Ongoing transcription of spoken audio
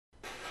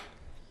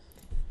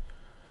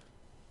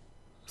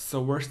So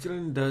we're still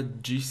in the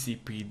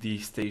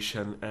GCPD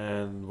station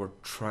and we're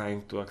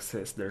trying to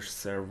access their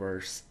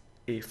servers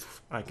if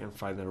I can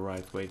find the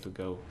right way to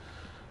go.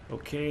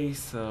 Okay,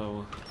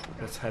 so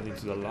let's head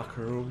into the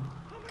locker room.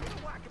 I'm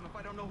gonna whack him if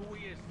I don't know who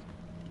he is.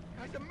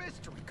 Guy's a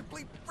mystery,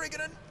 complete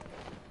friggin'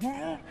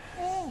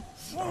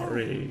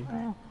 Sorry.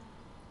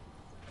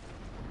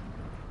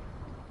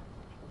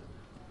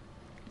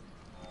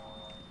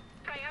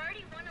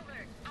 Priority 1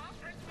 alert. All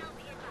personnel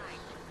be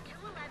advised.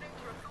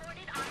 211's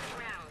reported on the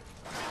ground.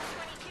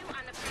 22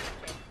 on the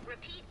premises.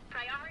 Repeat,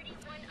 priority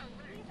 1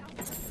 alert.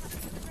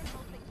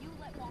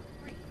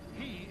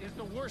 He is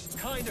the worst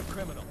kind of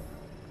criminal.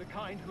 The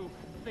kind who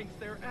thinks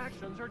their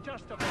actions are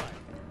justified.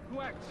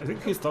 Who acts I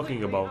think he's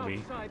talking about me.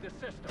 outside the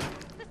system.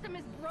 System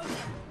is broken.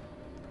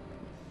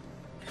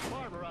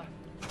 Barbara,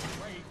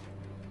 wait.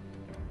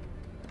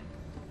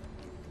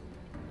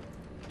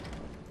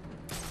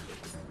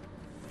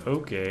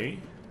 Okay.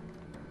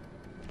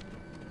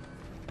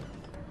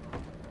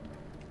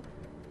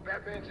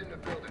 Batman's in the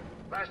building.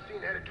 Last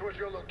seen headed towards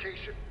your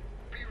location.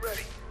 Be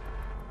ready.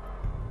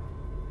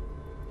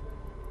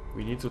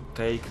 We need to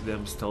take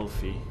them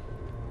stealthy.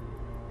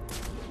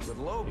 With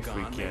Loeb If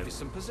we gone, can. maybe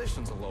some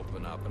positions will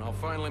open up and I'll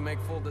finally make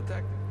full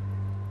detective.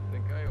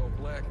 Think I owe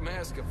Black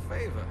Mask a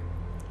favor.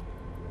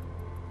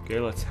 Okay,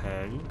 let's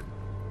hang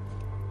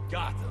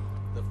Gotham,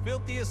 the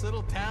filthiest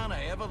little town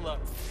I ever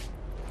loved.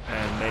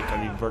 and make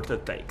an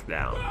inverted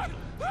takedown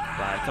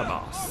like a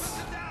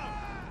boss.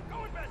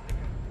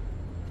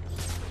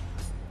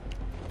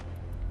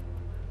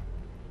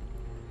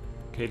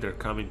 Okay, they're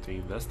coming to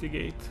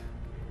investigate.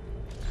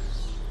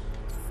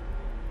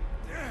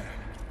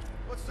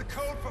 What's the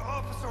code for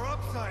Officer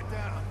Upside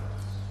Down?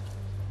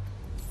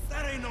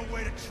 That ain't no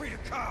way to treat a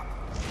cop.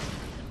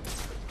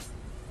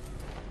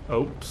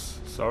 Oops,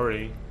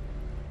 sorry.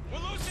 We're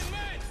losing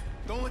men!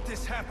 Don't let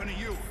this happen to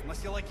you,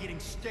 unless you like eating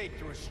steak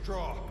through a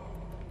straw.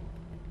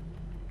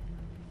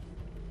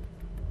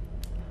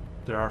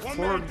 There are One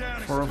four man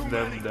down is of too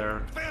them many.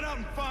 there, Fan out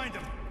and find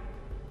them.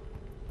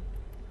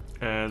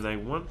 and I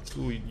want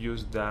to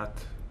use that.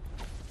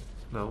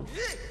 No.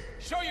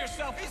 Show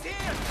yourself! He's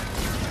here!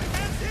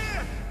 Man's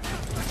here!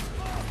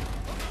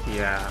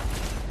 Yeah,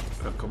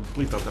 a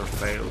complete utter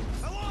fail.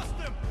 I lost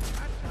him!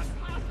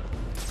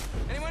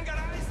 Anyone got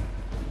eyes?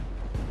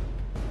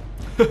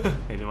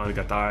 Anyone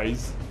got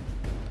eyes?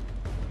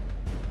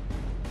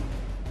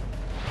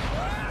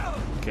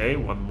 Okay,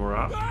 one more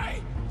up.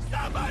 Hey!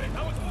 Somebody!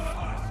 That was one of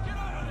us! Get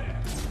over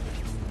there!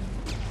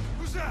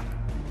 Who's that?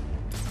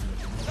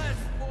 Let's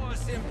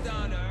force him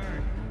down to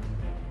earth!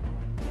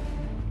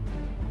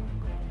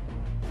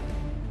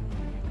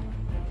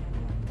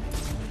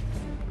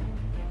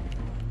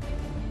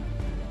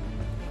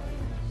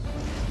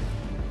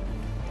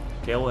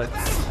 Okay,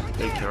 let's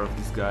take care of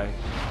this guy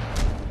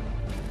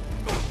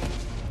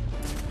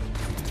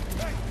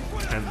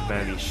and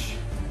vanish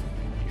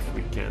if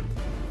we can.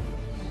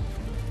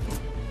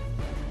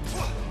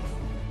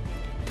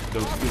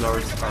 Those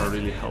pillars are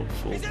really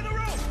helpful. He's in the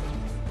room!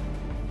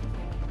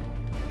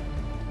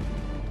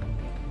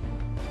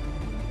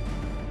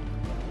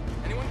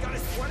 Anyone got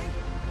his 20?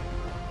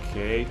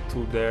 Okay,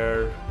 2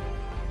 there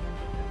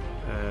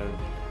and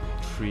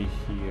 3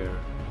 here.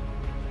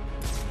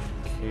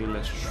 Okay,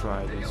 let's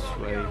try this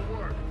way.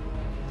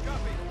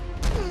 Copy.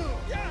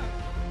 Yeah!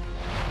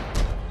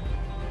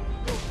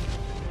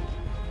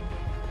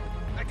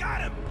 I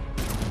got him!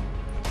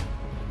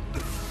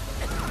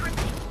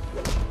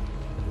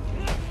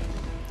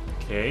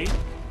 Okay,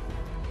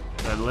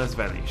 and let's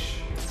vanish.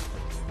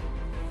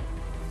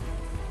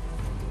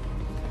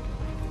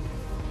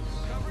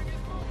 Covering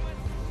his movement.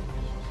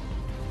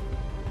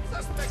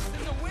 Suspects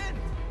in the wind.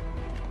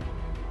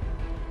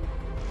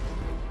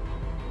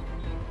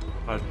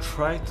 I'll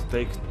try to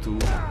take 2.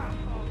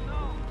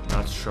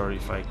 Not sure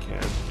if I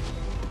can.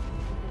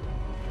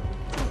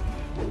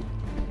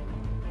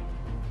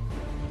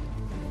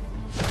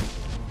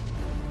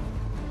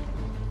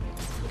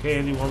 Okay,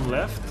 anyone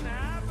left?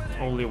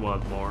 Only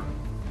one more.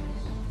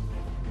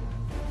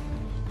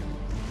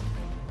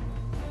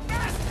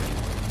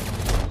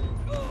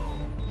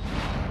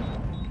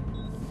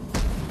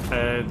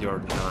 And you're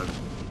done.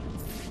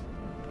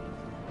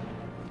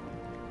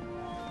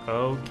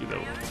 Okie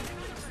doke.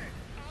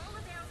 All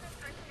available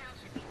personnel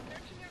should be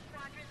searching your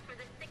quadrants for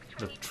the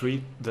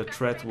 622. The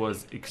threat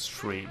was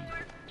extreme,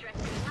 Dressed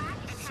in black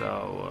and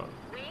so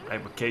wings?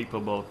 I'm a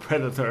capable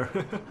predator.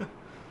 Is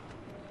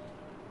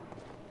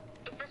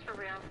this for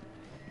real?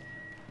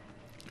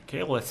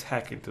 Okay, let's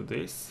hack into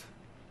this.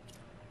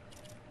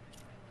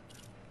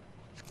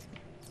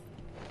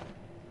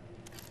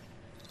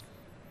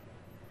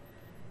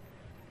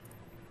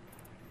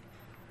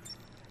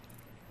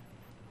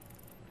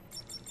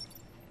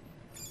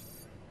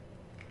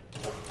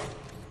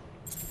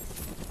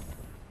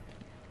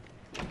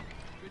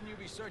 Shouldn't you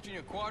be searching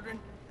your quadrant?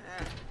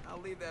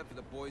 I'll leave that for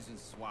the boys in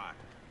SWAT.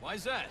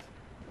 Why's that?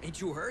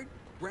 Ain't you heard?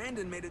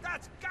 Brandon made it.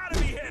 That's gotta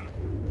be him!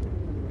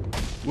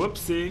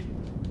 Whoopsie.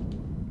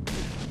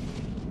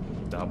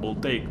 Double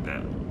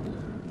takedown.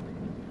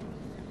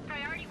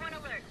 Priority 1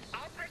 alert.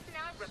 All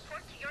personnel report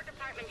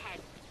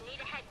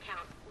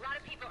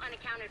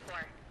unaccounted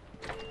for.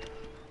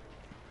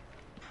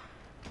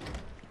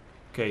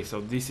 Okay,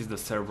 so this is the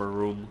server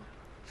room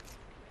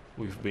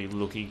we've been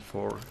looking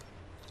for.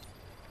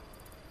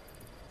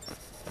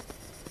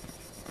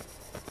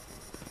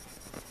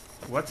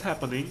 What's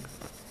happening?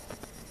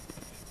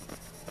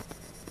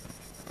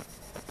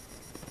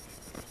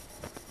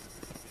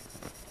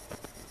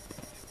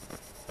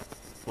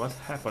 What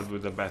happened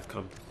with the bad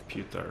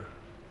computer?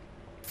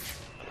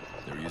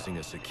 They're using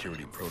a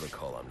security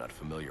protocol I'm not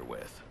familiar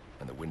with,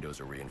 and the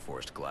windows are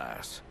reinforced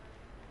glass.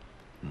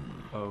 The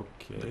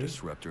Okay.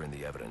 disruptor in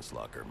the evidence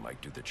locker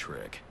might do the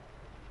trick.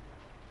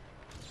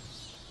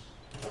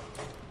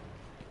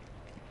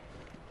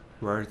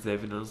 Where's the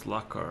evidence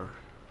locker?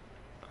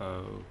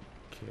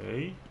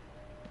 Okay.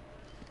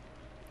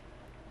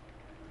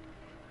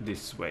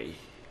 This way.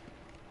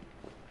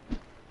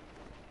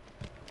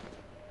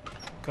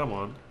 Come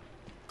on.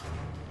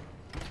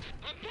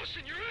 I'm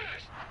busting your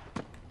ass!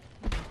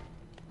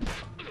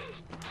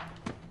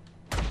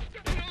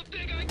 You don't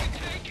think I can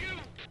take you?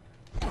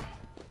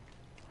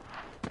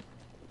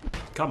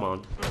 Come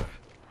on.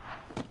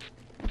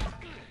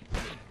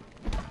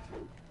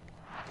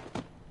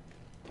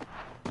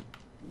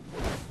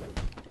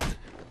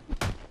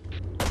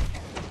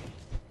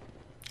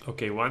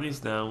 Okay, one is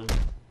down.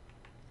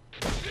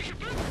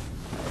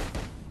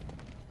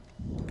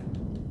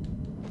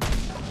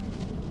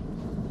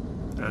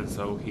 And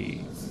so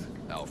he's...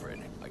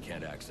 Alfred, I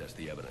can't access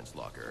the evidence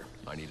locker.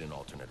 I need an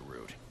alternate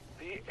route.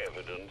 The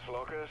evidence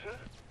locker, sir?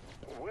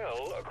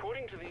 Well,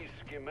 according to these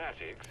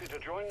schematics, it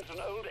adjoins an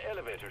old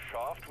elevator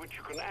shaft which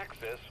you can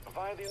access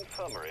via the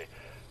infirmary.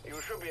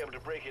 You should be able to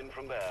break in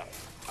from there.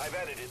 I've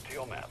added it to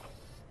your map.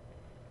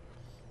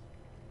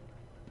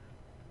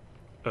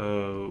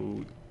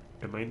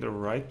 Am I in the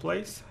right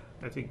place?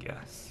 I think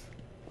yes.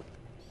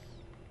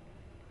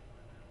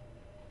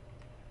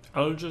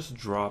 I'll just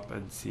drop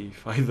and see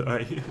if I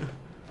die.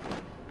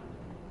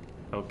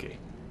 Okay.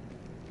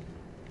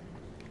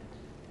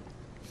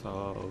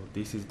 So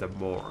this is the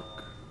morgue.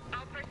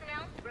 All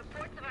personnel,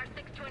 reports of our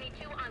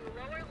 622 on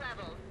lower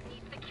levels.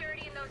 Need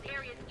security in those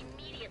areas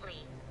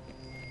immediately.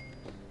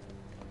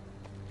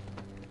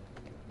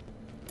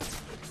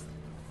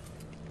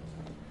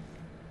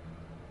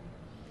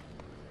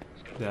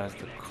 That's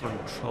the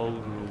control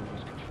room.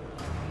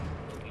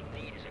 What we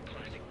need is a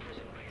classic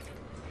prison riot.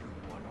 You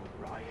want a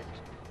riot?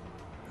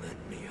 Let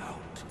me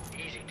out.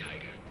 Easy,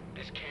 Tiger.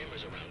 There's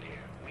cameras around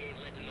here. We ain't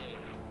letting no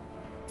one out.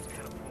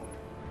 Got a point.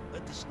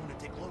 Let this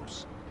lunatic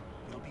loose.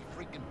 There'll be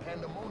freaking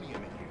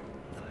pandemonium in here.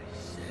 I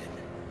said,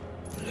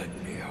 let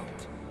me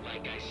out.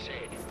 Like I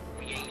said,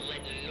 we ain't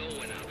letting no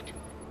one out.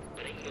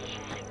 But ain't no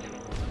harm in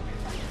them.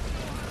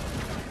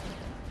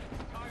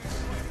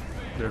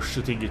 They're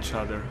shooting each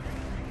other.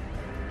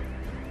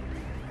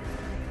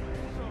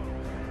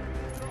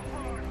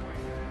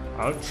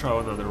 I'll throw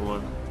another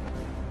one.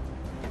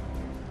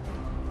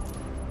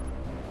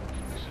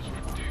 This is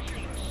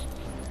ridiculous.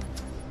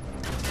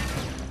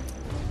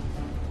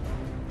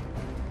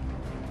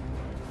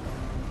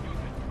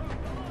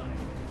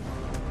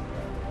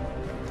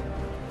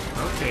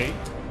 Okay.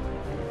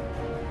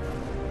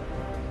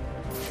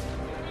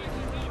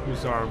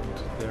 Who's armed?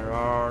 There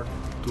are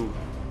two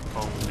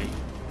only.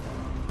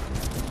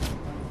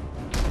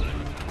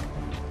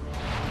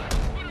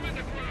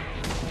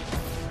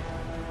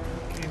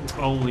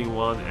 Only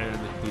one, and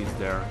he's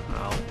there.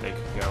 I'll take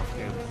care of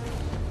him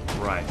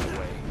right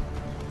away.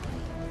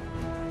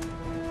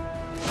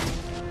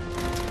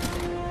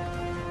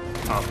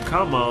 Oh,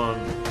 come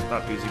on!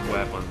 Stop using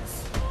weapons.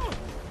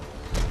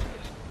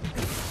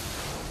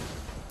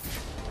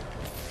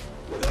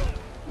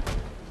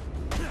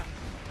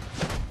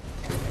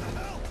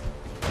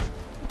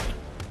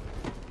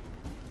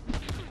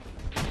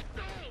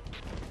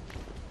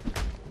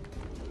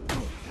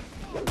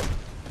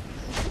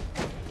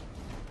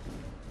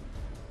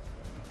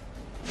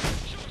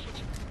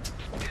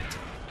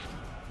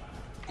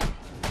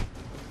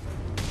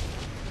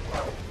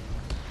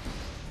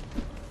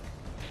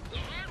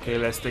 Okay,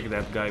 let's take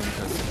that guy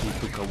because he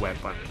took a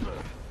weapon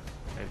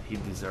and he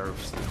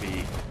deserves to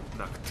be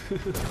knocked.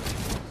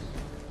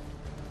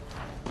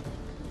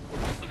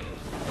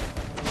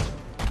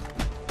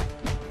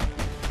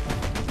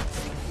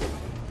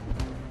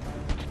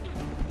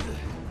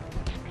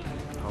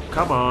 Oh,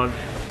 come on!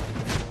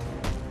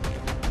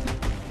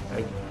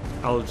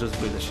 I'll just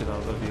beat the shit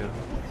out of you.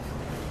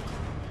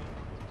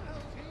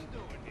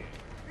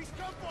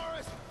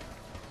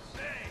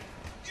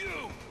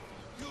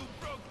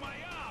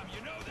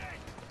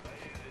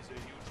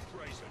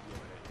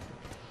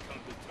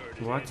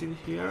 What's in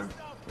here?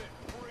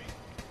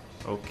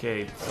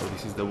 Okay, so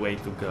this is the way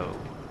to go.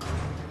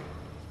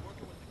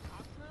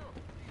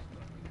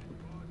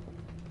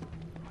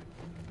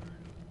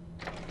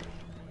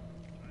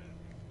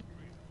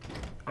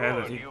 And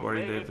I think we're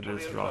in the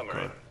evidence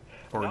locker.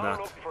 Or now not.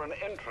 look for an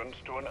entrance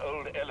to an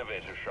old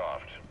elevator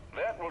shaft.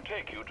 That will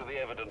take you to the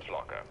evidence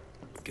locker.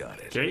 Got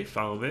it. Okay,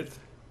 found it.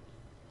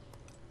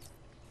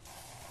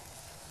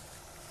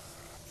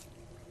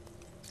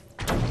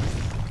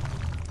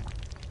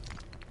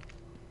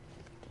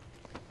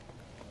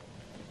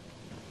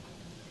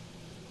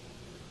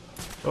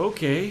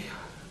 Okay,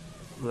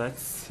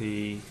 let's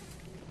see.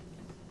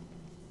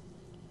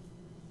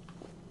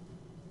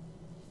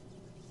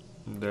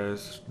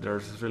 There's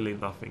really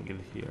nothing in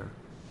here.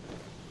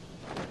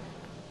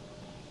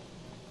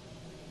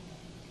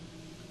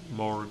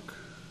 Morgue.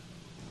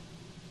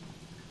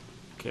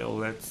 Okay,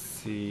 let's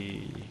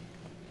see.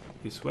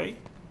 This way?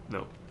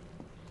 No.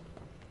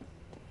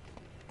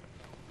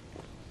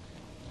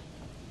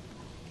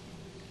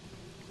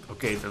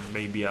 Okay, then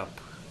maybe up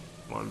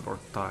one more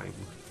time.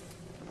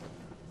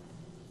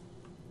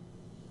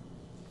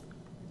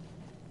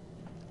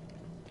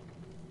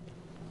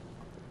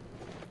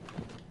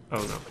 Oh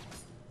no.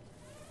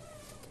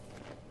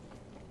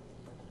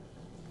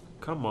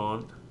 Come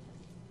on.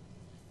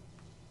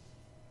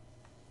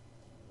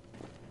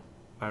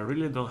 I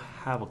really don't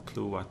have a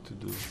clue what to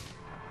do.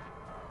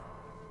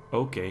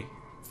 Okay.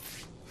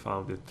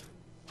 Found it.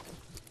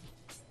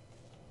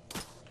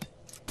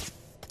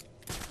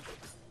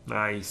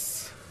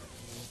 Nice.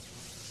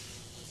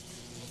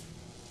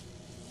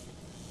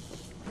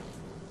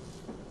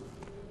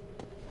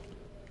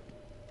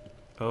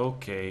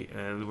 Okay,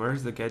 and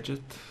where's the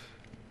gadget?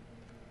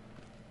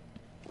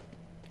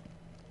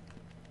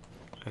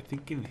 I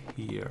think in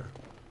here.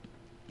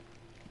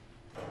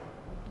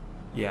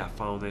 Yeah,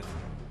 found it.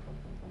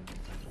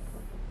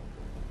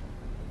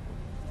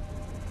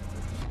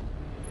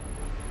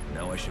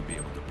 Now I should be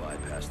able to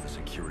bypass the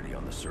security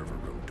on the server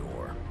room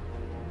door.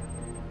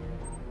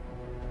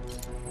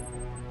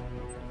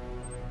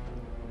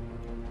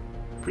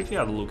 Pretty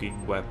odd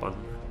looking weapon.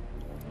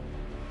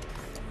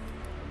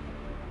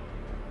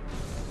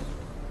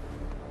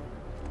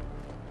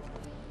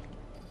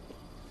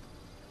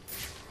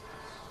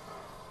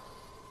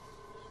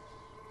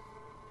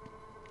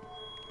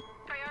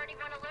 Priority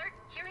 1 alert.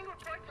 Hearing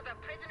reports of a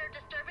prisoner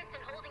disturbance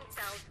in holding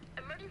cells.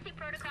 Emergency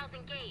protocols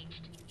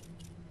engaged.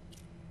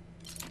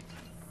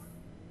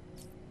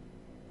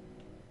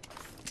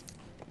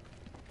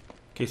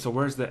 Okay, so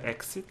where's the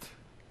exit?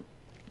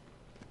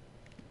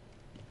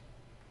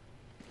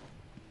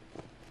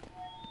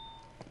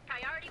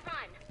 Priority 1.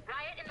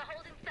 Riot in the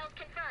holding cells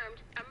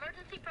confirmed.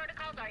 Emergency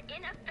protocols are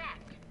in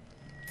effect.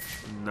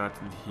 Not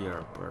in here,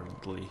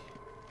 apparently.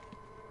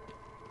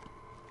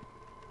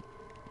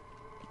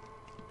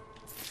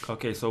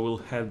 Okay, so we'll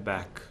head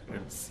back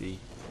and see.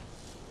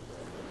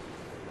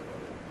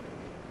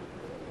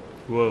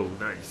 Whoa,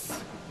 nice.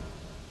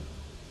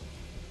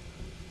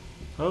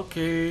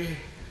 Okay.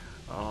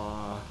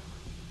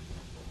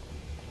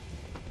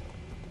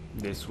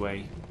 This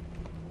way.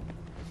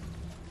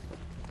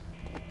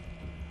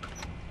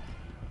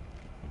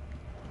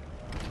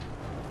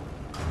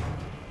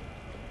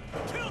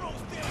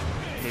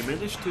 They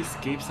managed to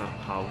escape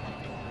somehow.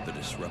 The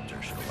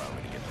Disruptor should allow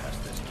me to get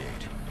past this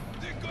gate.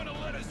 They're gonna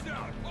let us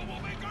out, or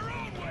we'll make our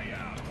own way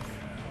out!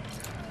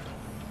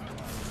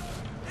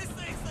 This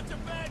ain't such a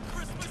bad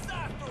Christmas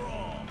after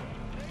all!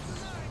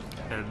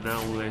 And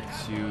now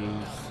let's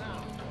use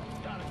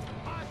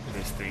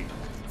this thing.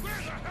 Where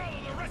the hell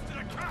are the rest of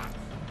the cops?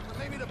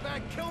 Maybe the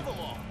bag killed them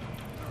all.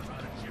 Try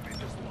to give me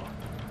this lock.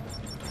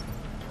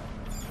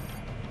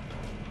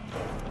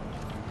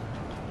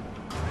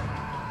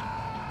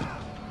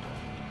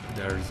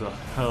 There's a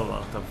hell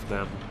lot of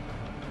them.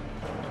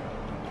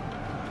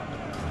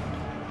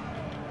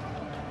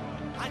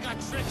 I got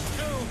tricks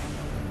too.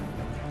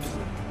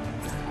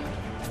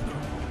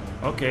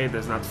 Okay,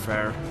 that's not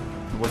fair.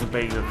 I wasn't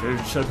paying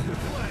attention.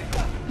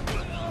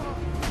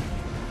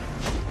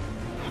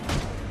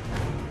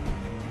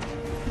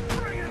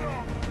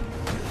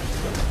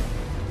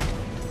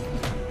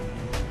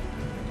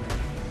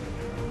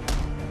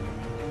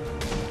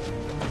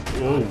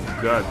 Oh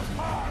god.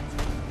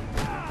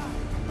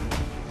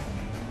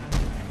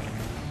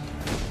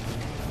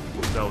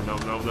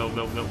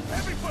 No.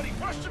 Everybody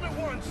rush them at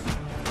once!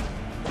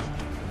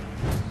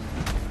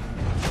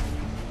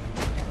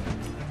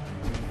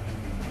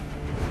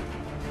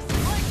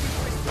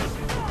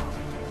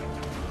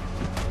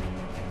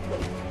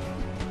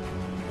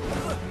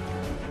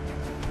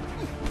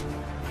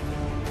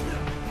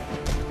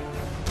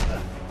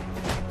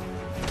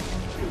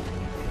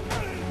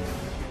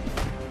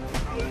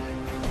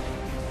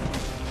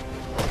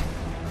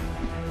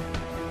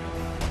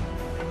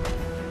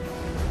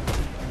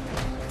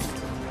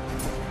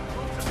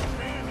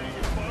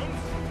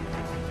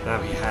 Now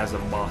he has a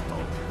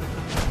bottle.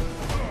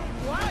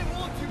 Why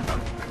won't you?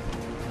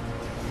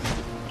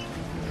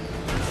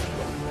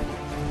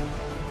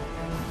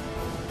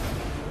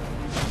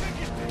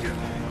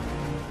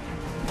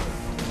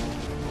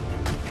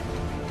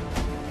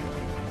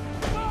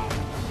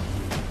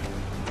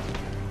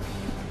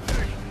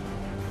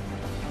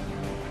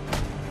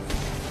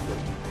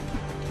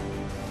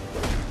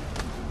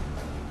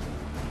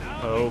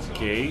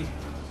 Okay,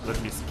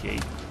 let me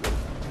escape.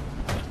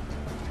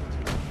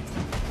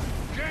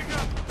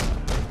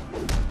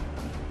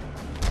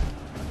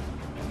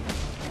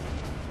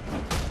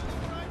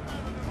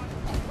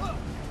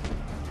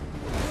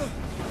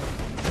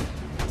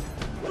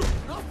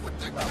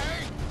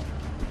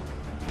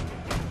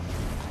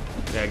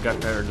 Yeah, I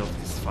got tired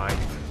of this fight.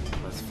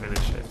 Let's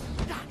finish it.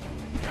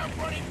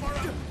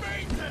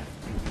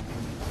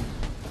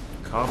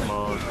 Come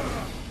on.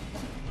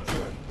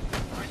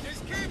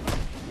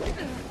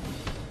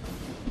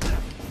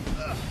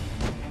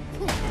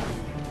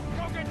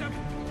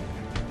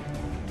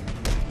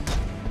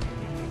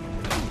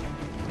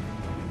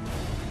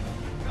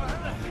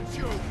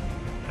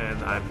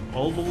 And I'm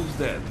almost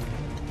dead.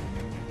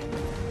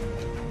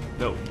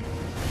 No.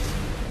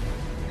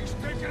 He's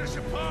taking us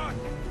apart.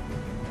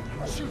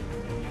 Shoot.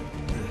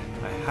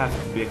 I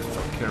have to be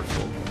extra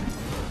careful.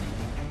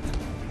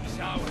 He's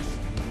ours.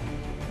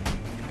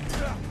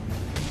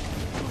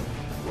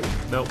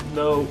 No,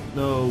 no,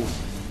 no.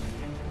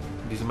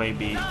 This may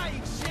be.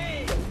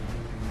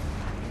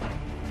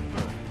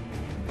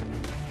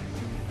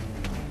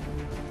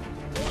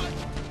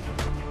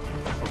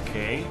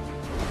 Okay.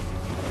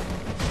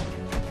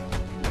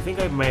 I think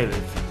I made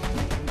it.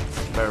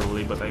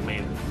 Barely, but I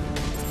made it.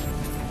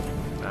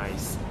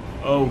 Nice.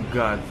 Oh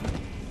god.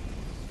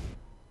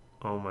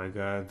 Oh my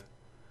god.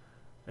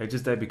 I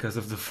just died because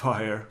of the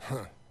fire.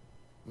 Huh.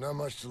 Not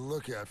much to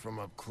look at from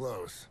up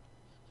close.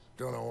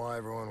 Don't know why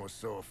everyone was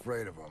so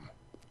afraid of him.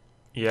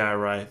 Yeah,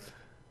 right.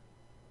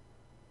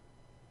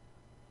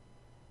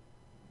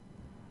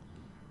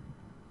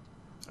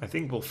 I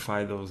think we'll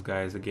fight those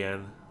guys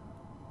again.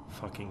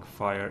 Fucking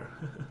fire.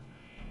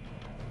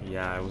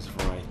 Yeah, I was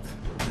right.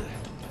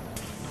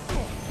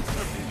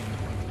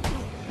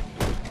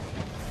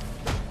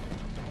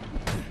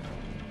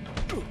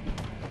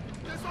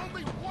 There's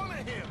only one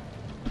of him.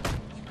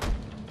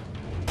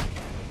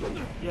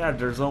 Yeah,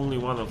 there's only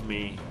one of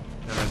me,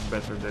 and I'm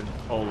better than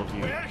all of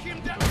you. Wear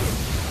him down.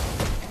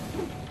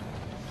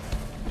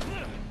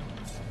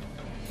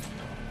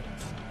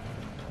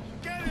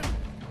 Get him.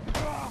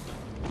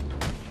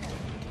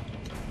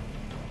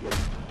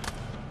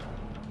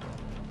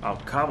 Oh,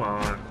 come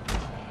on.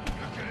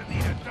 You're gonna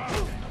need a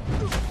doctor.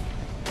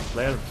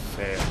 They're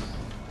fair.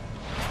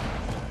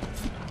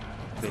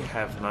 They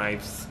have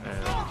knives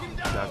and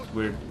that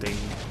weird thing.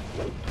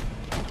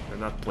 They're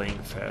not playing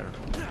fair.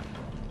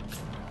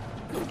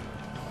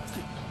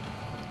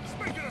 He's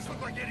making us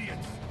look like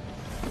idiots.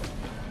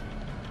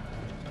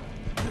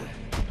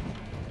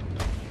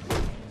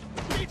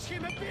 Teach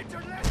him a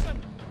bitter lesson.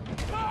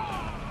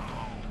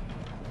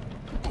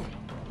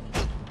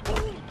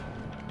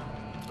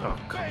 Oh,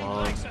 come Bane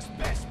on. likes us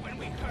best when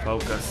we hurt.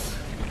 Focus.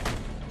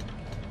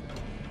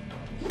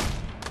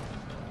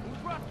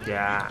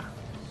 Yeah.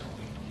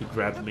 He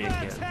grabbed me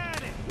again.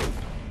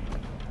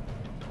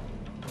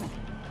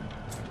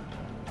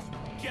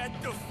 Get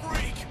the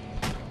freak.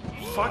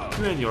 Fuck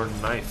you and your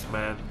knife,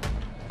 man.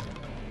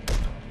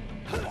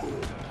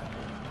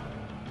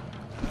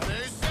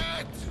 There's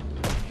that.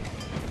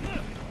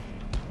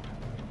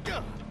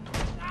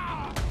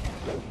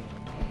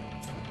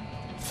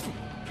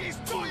 He's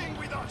toying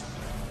with us.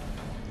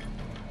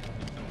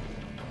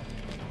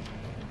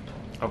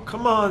 Oh,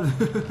 come on.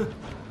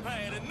 I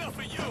had enough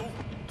of you.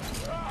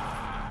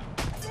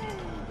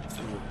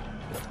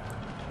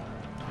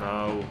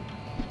 No.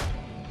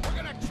 We're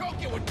gonna choke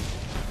you with.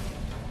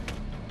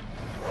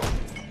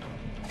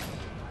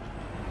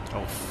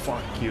 Oh,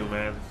 fuck you,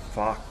 man.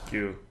 Fuck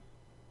you.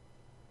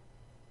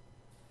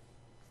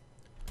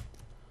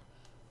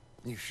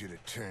 You should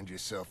have turned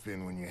yourself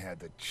in when you had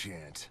the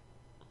chance.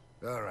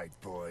 All right,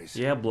 boys.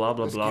 Yeah, blah,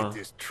 blah, Let's blah. get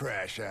this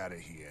trash out of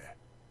here.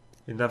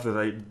 And after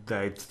I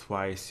died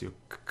twice, you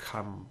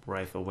come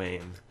right away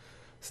and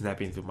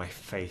snap into my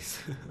face.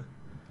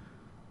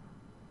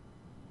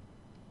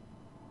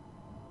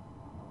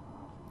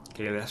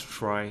 Okay, let's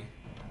try.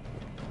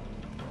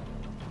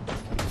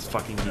 These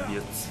fucking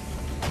idiots.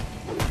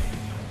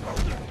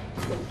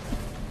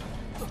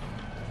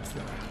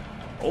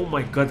 Oh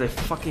my god, I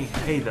fucking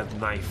hate that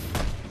knife.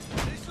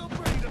 This'll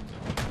bring them.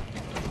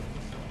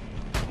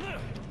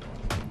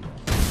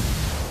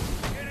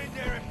 Get in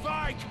there and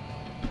fight.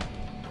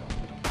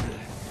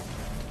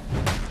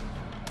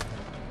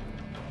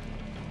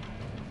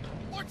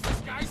 What's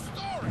this guy's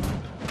story?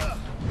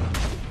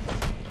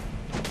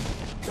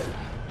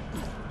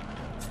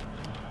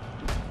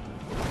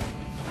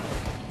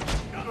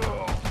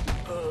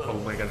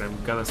 Oh my god,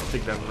 I'm gonna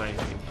stick that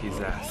knife in his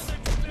ass.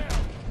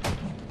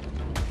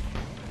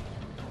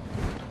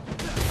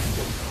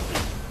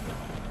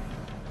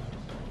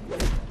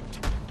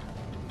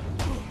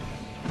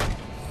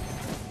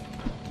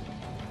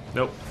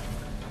 Nope.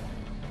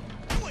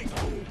 Right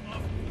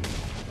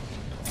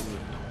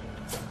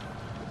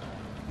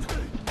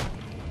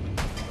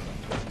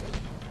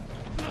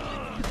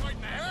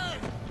in the head.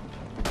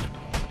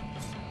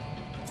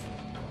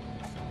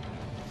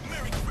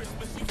 Merry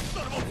Christmas, you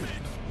son of a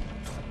bitch.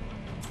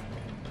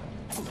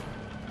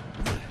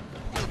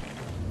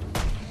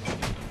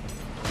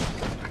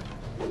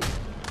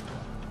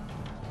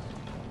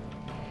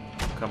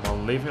 Come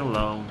on, leave me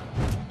alone.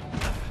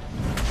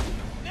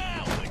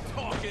 Now we're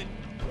talking.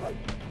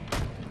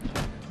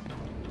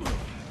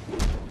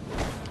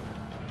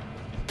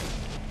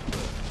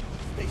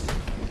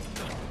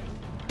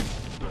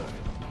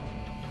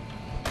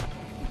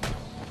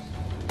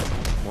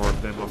 More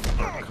of them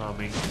are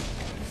coming.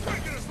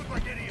 Making us look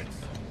like idiots.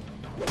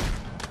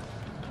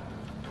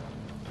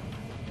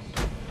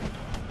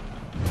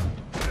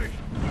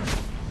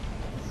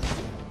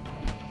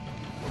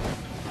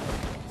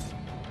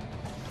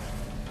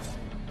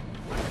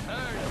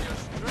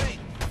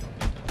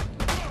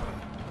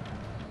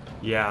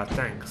 Yeah,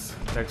 thanks.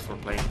 Thanks for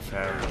playing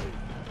fair.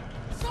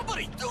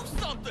 Somebody do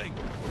something!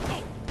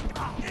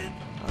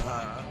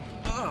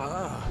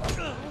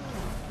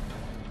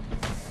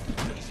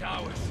 He's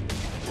ours.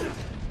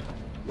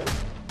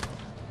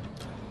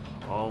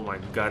 Oh my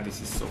god, this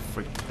is so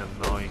freaking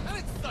annoying. I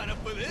didn't sign up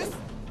for this.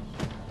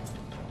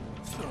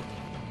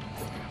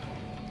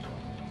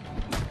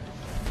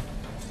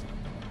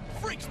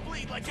 Freaks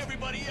bleed like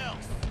everybody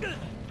else.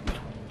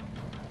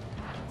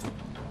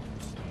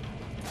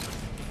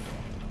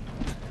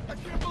 I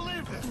can't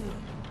believe this.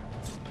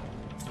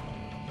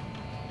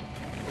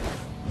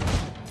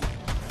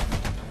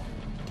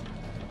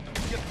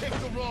 You picked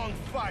the wrong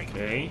fight.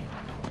 Okay.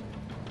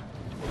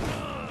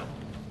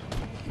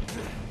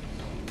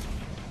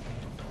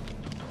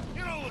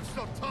 You don't look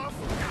so tough.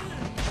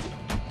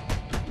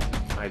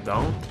 I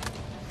don't.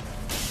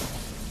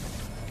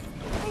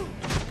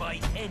 By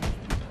any.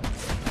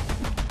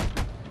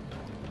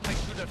 I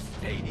should have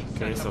stayed in.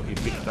 Okay, so he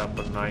picked up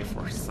a knife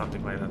or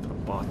something like that at the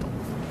bottom.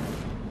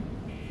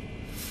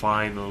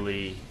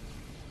 Finally.